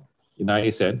later on in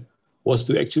ISN was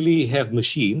to actually have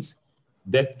machines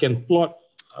that can plot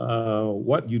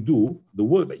what you do, the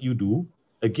work that you do,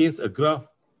 against a graph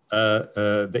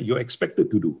that you're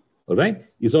expected to do. All right,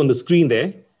 it's on the screen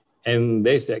there, and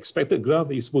there's the expected graph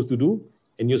that you're supposed to do,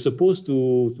 and you're supposed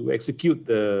to execute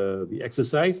the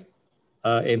exercise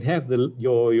and have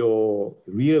your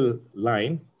real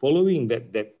line following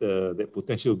that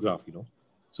potential graph.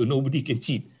 So nobody can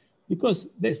cheat, because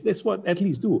that's what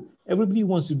athletes do. Everybody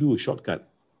wants to do a shortcut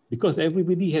because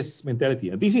everybody has this mentality.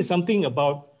 And this is something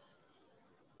about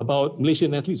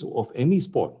Malaysian athletes of any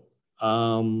sport.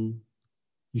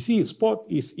 You see, sport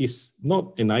is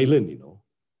not an island,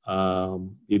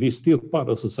 it is still part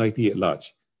of society at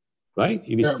large, right?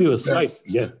 It is still a slice,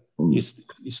 It's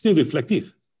still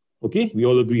reflective, okay? We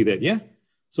all agree that, yeah?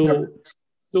 So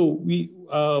we,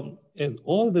 and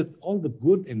all the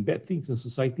good and bad things in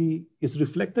society is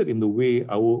reflected in the way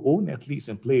our own athletes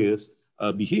and players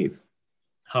behave,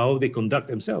 how they conduct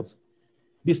themselves.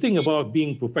 This thing about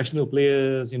being professional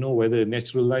players, whether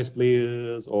naturalized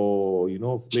players or,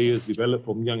 players developed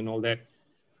from young and all that,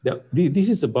 this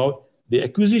is about the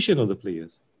acquisition of the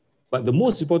players. But the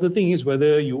most important thing is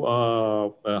whether you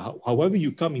are, however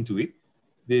you come into it,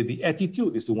 the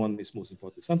attitude is the one that's most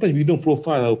important. Sometimes we don't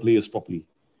profile our players properly.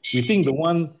 We think the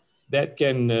one that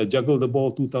can juggle the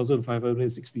ball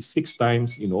 2,566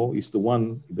 times, is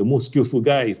the most skillful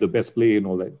guy, is the best player and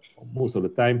all that. Most of the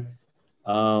time,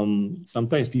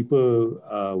 sometimes people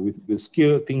with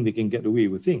skill think they can get away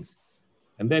with things,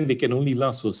 and then they can only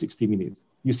last for 60 minutes.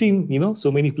 You've seen,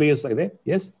 so many players like that,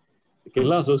 yes? They can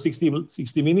last for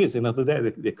 60 minutes, and after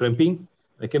that, they're cramping.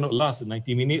 They cannot last the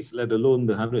 90 minutes, let alone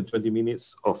the 120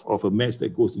 minutes of a match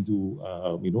that goes into,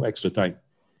 extra time.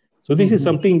 So this is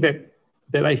something that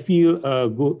I feel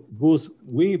goes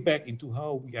way back into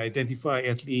how we identify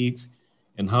athletes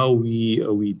and how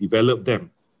we develop them.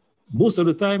 Most of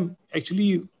the time,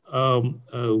 actually,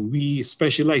 we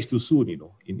specialize too soon,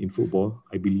 in football,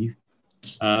 I believe.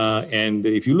 And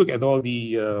if you look at all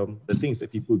the things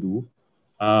that people do,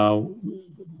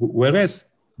 whereas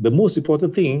the most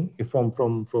important thing from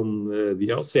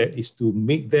the outset is to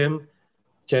make them,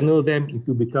 channel them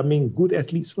into becoming good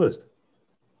athletes first.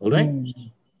 All right?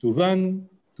 To run,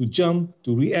 to jump,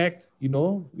 to react,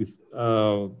 to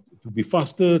be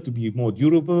faster, to be more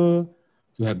durable,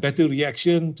 to have better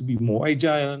reaction, to be more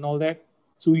agile and all that.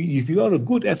 So if you are a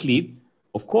good athlete,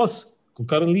 of course,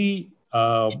 concurrently,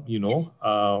 the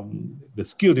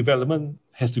skill development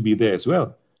has to be there as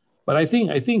well. But I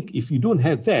think if you don't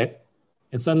have that,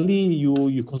 and suddenly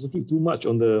you concentrate too much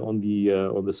on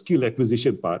the skill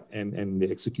acquisition part and the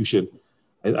execution,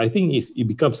 I think it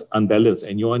becomes unbalanced,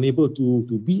 and you're unable to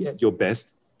be at your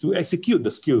best to execute the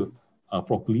skill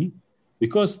properly.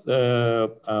 Because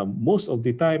most of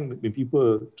the time when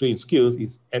people train skills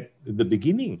is at the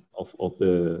beginning of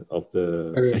the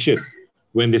session,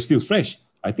 when they're still fresh.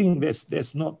 I think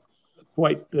that's not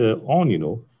quite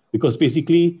on, because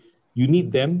basically you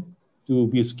need them to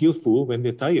be skillful when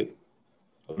they're tired,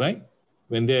 all right?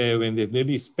 When they've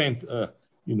nearly spent, at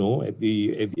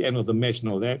the end of the match and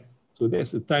all that. So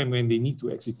that's the time when they need to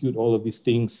execute all of these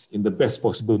things in the best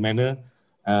possible manner,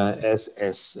 as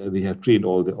they have trained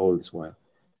all this while.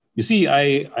 You see,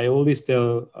 I always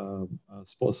tell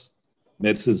sports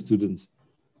medicine students,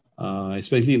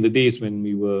 especially in the days when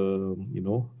we were,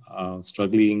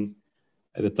 struggling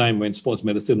at a time when sports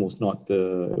medicine was not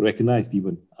recognized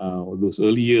even. Those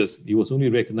early years, it was only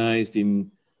recognized in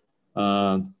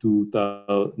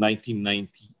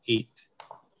 1998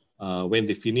 when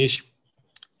they finished.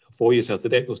 4 years after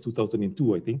that was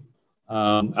 2002, I think.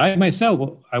 I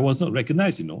myself, I was not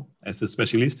recognized, as a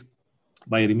specialist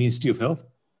by the Ministry of Health.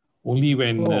 Only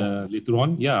when later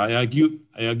on, I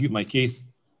argued my case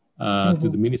to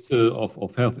the Minister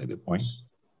of Health at that point,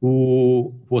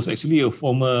 who was actually a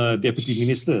former Deputy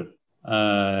Minister,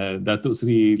 Dato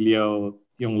Sri Liao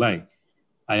Tiong Lai.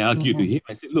 I argued to him.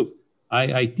 I said, look,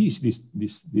 I teach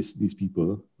these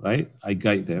people, right? I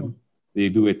guide them. They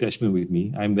do attachment with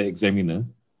me. I'm the examiner.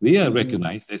 They are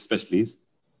recognized as specialists,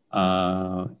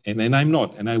 and I'm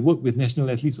not. And I work with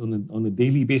national athletes on a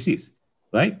daily basis,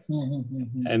 right?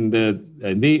 And they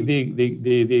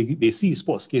see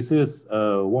sports cases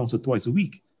once or twice a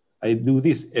week. I do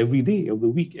this every day of the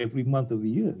week, every month of the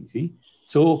year, you see.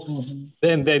 So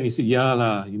then he said,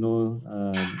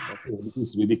 this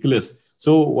is ridiculous.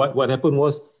 So what happened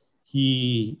was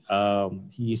he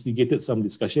instigated some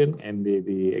discussion, and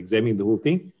they examined the whole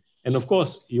thing. And of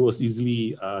course, it was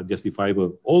easily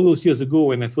justifiable. All those years ago,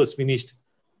 when I first finished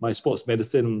my sports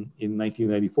medicine in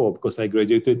 1994, because I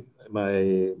graduated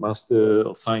my Master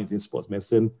of Science in Sports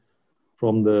Medicine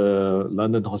from the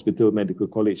London Hospital Medical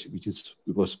College, which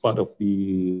was part of the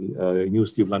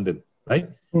University of London, right?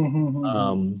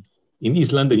 In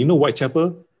East London, you know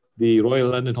Whitechapel, the Royal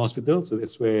London Hospital. So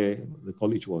that's where the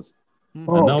college was.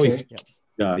 Now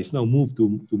it's now moved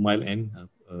to Mile End,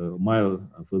 a mile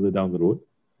further down the road,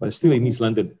 but still in East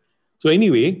London. So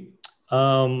anyway,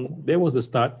 there was the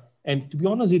start. And to be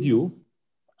honest with you,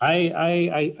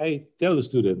 I tell the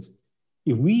students,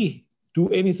 if we do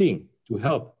anything to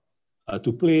help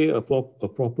to play a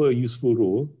proper, useful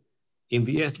role in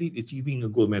the athlete achieving a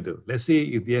gold medal. Let's say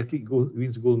if the athlete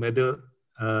wins gold medal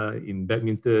in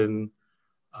badminton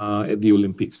at the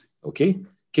Olympics, okay?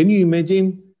 Can you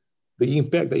imagine the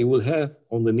impact that it will have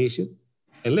on the nation?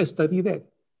 And let's study that.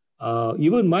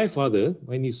 Even my father,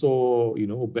 when he saw,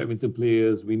 badminton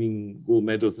players winning gold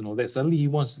medals and all that, suddenly he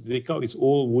wants to take out his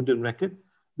old wooden racket,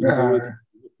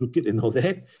 cricket and all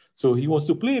that. So he wants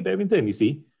to play badminton, you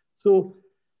see. So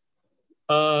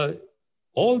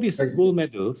all these gold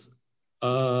medals,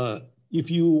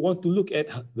 if you want to look at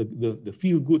the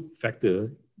feel-good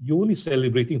factor, you're only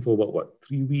celebrating for about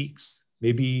 3 weeks,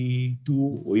 maybe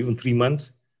 2 or even 3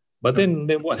 months. But then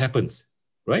what happens,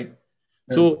 right?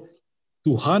 So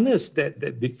to harness that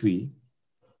victory,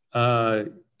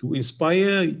 to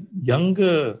inspire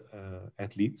younger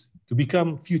athletes to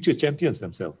become future champions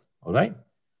themselves, all right?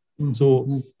 So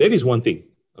that is one thing,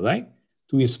 all right?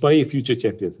 To inspire future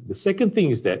champions. The second thing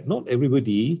is that not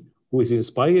everybody who is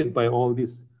inspired by all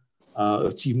these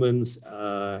achievements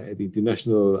at the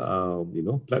international,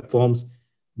 platforms,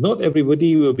 not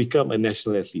everybody will become a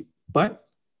national athlete, but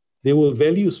they will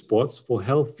value sports for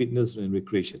health, fitness, and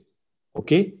recreation.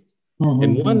 Okay?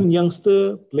 And one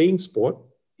youngster playing sport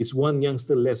is one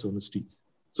youngster less on the streets.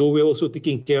 So we're also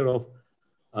taking care of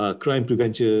crime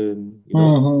prevention,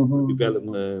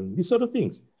 development, these sort of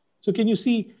things. So can you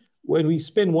see, when we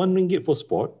spend 1 ringgit for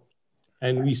sport,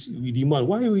 and we demand,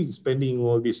 why are we spending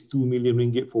all this 2 million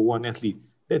ringgit for one athlete?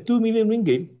 That 2 million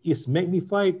ringgit is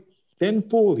magnified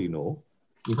tenfold, in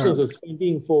terms of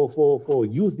spending for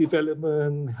youth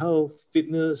development, health,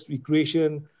 fitness,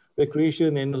 recreation,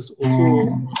 and also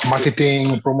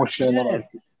marketing, promotion.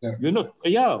 Yes.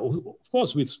 Of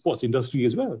course, with sports industry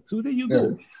as well. So there you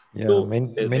go. Yeah, so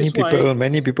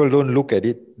many people don't look at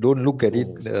it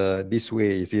this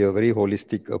way. It's a very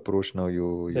holistic approach now.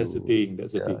 That's the thing.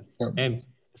 Yeah. And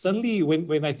suddenly,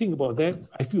 when I think about that,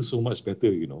 I feel so much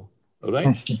better. All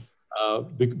right.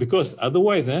 Because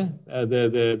otherwise,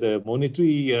 the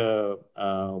monetary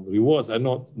rewards are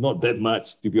not that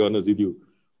much, to be honest with you.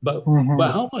 But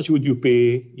how much would you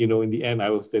pay? In the end, I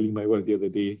was telling my wife the other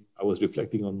day, I was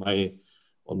reflecting on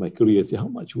my career. Say, how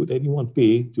much would anyone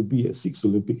pay to be at 6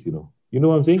 Olympics? You know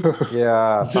what I'm saying?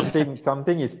 Yeah,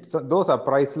 something is. Those are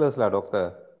priceless,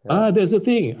 doctor. Yeah. That's the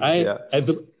thing. At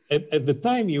the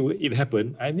time it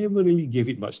happened, I never really gave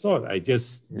it much thought. I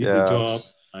just did the job.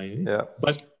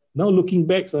 But now looking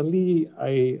back, suddenly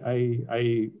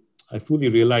I fully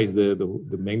realized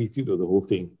the magnitude of the whole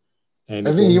thing. And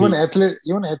I think even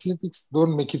athletics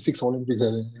don't make it 6 Olympics. I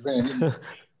think. Is there any?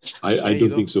 I don't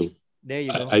think so. There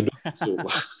you go. I don't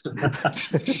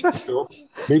think so.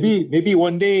 Maybe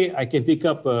one day I can take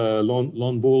up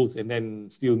lawn bowls and then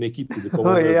still make it to the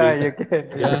Commonwealth. You can.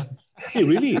 Yeah. Hey,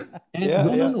 really? And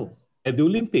no. At the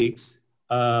Olympics,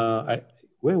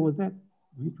 where was that?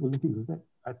 Which Olympics was that?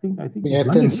 I think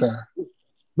Athens.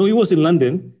 No, it was in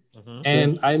London.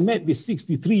 And I met this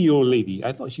 63-year-old lady.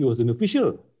 I thought she was an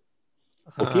official.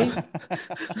 Okay.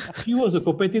 She was a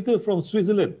competitor from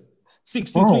Switzerland.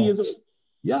 63 years old.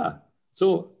 Yeah.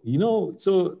 So,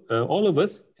 all of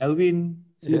us, Alvin,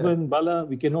 Sylvan, Bala,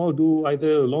 we can all do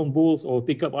either long bowls or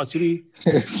take up archery.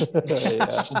 Compete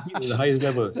at the highest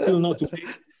level. Still not too late.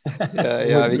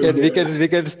 We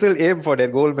can still aim for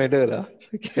that gold medal.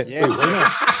 Yeah,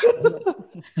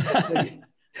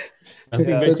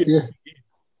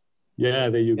 yeah,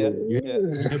 there you go. You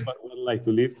have but one life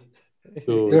to live.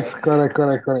 So, yes, correct.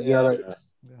 Yeah, right.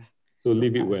 So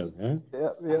live it well. Huh?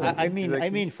 I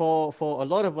mean, for a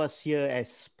lot of us here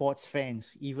as sports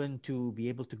fans, even to be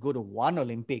able to go to one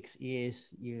Olympics is,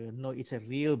 it's a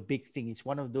real big thing. It's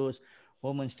one of those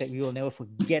moments that we will never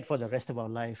forget for the rest of our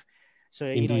life. So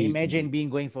imagine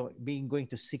going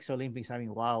to 6 Olympics. I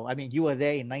mean, wow. I mean, you were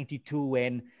there in '92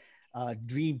 when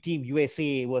Dream Team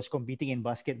USA was competing in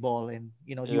basketball, and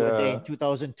you were there in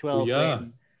 2012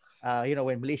 when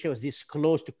when Malaysia was this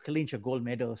close to clinch a gold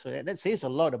medal. So that says a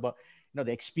lot about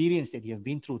the experience that you have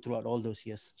been throughout all those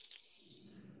years?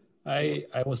 I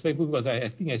was thankful because I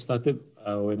think I started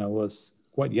when I was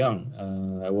quite young.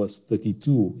 I was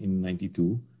 32 in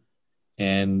 92.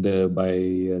 And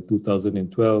by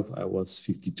 2012, I was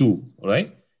 52, all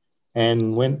right?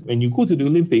 And when you go to the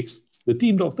Olympics, the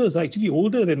team doctors are actually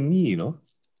older than me,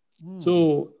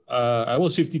 So I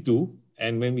was 52.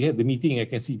 And when we had the meeting, I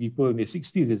can see people in their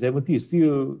 60s and 70s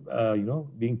still,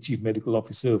 being chief medical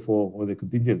officer for the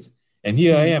contingents. And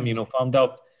here I am, farmed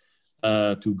out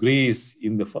to graze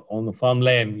on the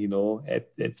farmland, at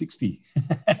 60.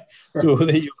 So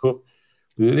there you go.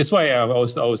 That's why I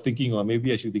was thinking, or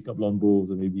maybe I should take up lawn bowls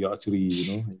or maybe archery,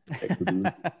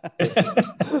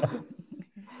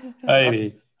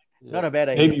 Not a bad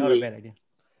idea. Maybe Not a bad idea.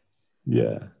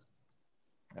 Yeah.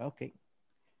 Okay.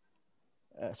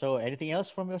 So anything else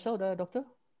from yourself, Doctor?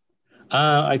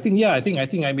 I think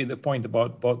I made the point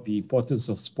about the importance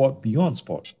of sport beyond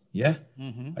sport. Yeah.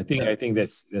 Mm-hmm. I think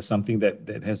that's something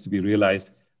that has to be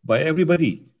realized by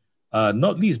everybody.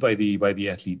 Not least by the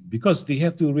athlete, because they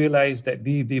have to realize that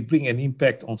they bring an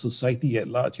impact on society at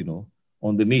large,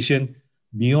 on the nation,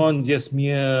 beyond just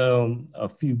mere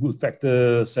feel-good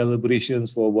factor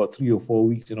celebrations for about 3 or 4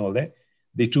 weeks and all that.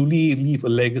 They truly leave a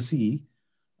legacy.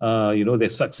 Their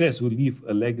success will leave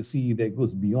a legacy that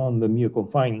goes beyond the mere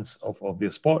confines of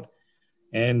their sport.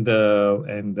 And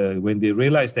when they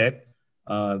realize that,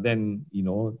 then,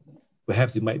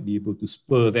 perhaps it might be able to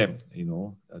spur them,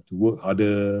 to work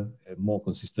harder and more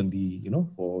consistently,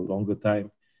 for a longer time,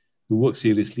 to work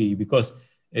seriously. Because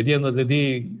at the end of the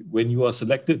day, when you are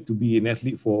selected to be an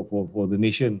athlete for the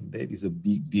nation, that is a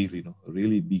big deal, a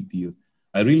really big deal.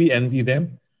 I really envy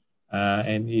them.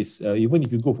 And it's even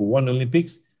if you go for one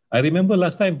Olympics, I remember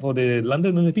last time for the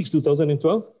London Olympics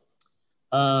 2012,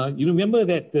 you remember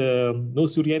that No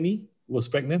Suryani was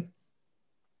pregnant?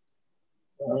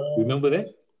 Remember that?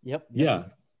 Yep. Yeah,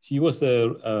 she was a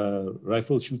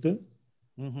rifle shooter,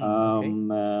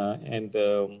 Mm-hmm.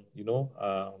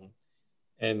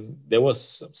 and there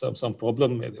was some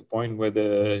problem at the point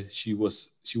whether she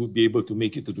would be able to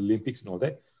make it to the Olympics and all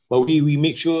that. But we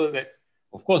made sure that,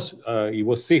 of course, it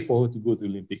was safe for her to go to the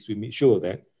Olympics. We made sure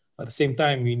that. At the same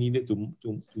time, we needed to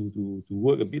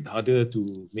work a bit harder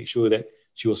to make sure that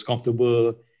she was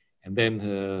comfortable, and then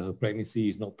her pregnancy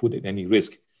is not put at any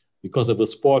risk. Because of the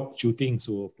sport shooting,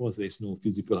 so of course there's no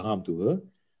physical harm to her.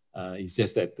 It's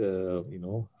just that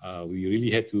we really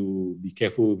had to be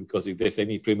careful, because if there's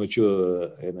any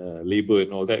premature labor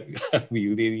and all that, we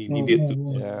really needed to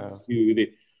deal with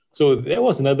it. So that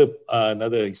was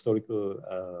another historical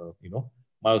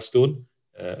milestone.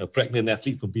 A pregnant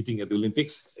athlete competing at the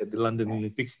Olympics, at the London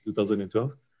Olympics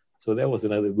 2012. So that was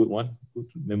another good one,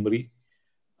 good memory.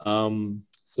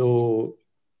 So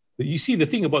you see, the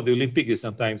thing about the Olympics is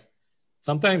sometimes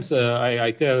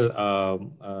I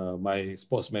tell my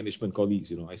sports management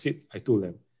colleagues, I told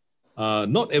them,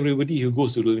 not everybody who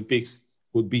goes to the Olympics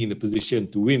would be in a position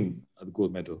to win the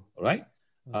gold medal, all right?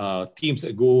 Teams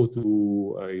that go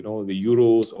to, the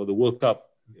Euros or the World Cup,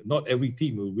 not every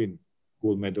team will win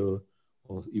gold medal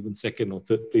or even second or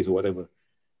third place or whatever.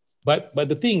 But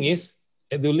the thing is,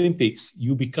 at the Olympics,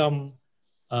 you become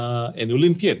an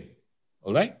Olympian,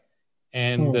 all right?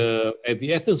 And at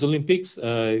the Athens Olympics,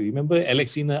 remember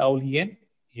Alexina Aulian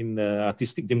in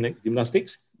artistic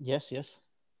gymnastics? Yes.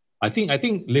 I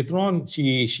think later on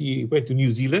she went to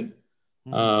New Zealand,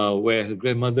 where her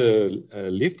grandmother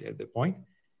lived at that point,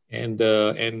 and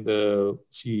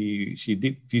she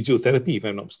did physiotherapy, if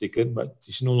I'm not mistaken, but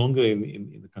she's no longer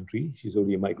in the country. She's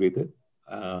already migrated.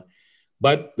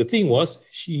 But the thing was,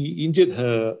 she injured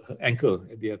her ankle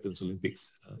at the Athens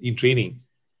Olympics in training.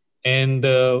 And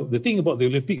the thing about the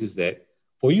Olympics is that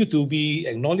for you to be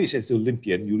acknowledged as an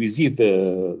Olympian, you receive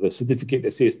the certificate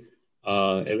that says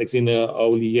Alexander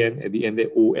Aulian at the end there,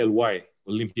 OLY,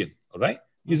 Olympian, all right?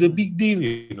 It's a big deal,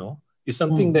 It's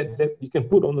something that you can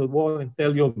put on the wall and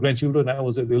tell your grandchildren, I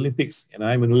was at the Olympics and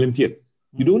I'm an Olympian.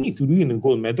 You don't need to win a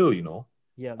gold medal,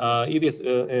 Yeah. It is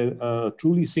a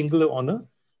truly singular honor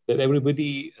that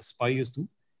everybody aspires to.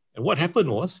 And what happened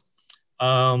was,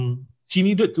 she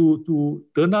needed to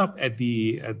turn up at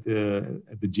the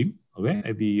gym, okay,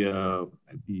 at the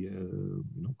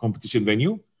competition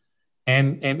venue,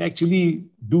 and actually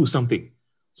do something.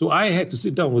 So I had to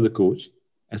sit down with the coach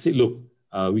and say, look,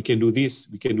 we can do this,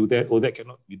 we can do that, or that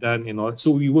cannot be done, and all.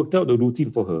 So we worked out the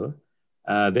routine for her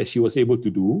that she was able to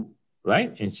do,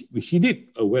 right? And she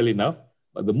did well enough.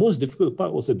 But the most difficult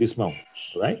part was the dismount,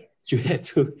 right? She had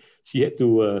to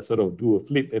sort of do a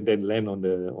flip and then land on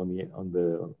the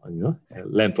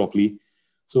land properly.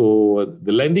 So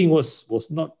the landing was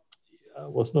not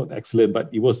was not excellent, but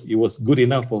it was good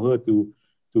enough for her to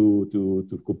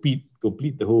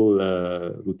complete the whole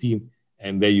routine.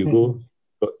 And there you go,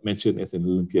 got mentioned as an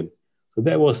Olympian. So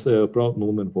that was a proud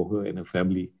moment for her and her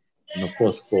family. And of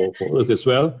course, for us as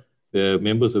well, the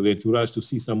members of the entourage, to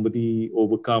see somebody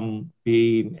overcome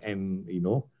pain and,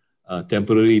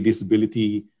 temporary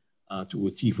disability to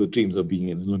achieve her dreams of being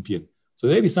an Olympian. So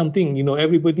that is something,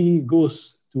 everybody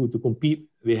goes to compete.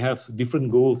 They have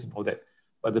different goals and all that.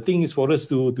 But the thing is for us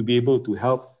to be able to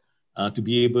help, to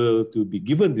be able to be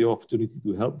given the opportunity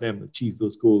to help them achieve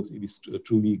those goals. It is a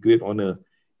truly great honor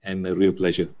and a real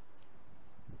pleasure.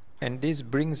 And this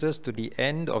brings us to the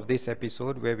end of this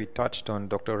episode where we touched on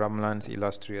Dr. Ramlan's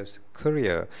illustrious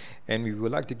career. And we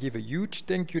would like to give a huge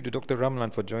thank you to Dr.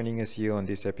 Ramlan for joining us here on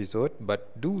this episode.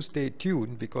 But do stay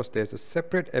tuned because there's a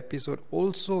separate episode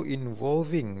also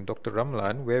involving Dr.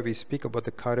 Ramlan where we speak about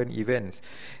the current events,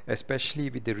 especially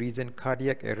with the recent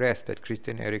cardiac arrest that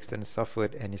Christian Eriksen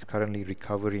suffered and is currently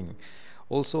recovering.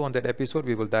 Also on that episode,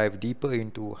 we will dive deeper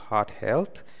into heart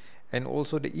health and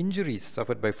also the injuries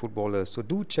suffered by footballers. So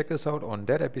do check us out on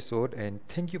that episode, and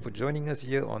thank you for joining us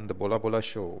here on the Bola Bola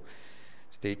Show.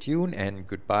 Stay tuned and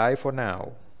goodbye for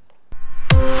now.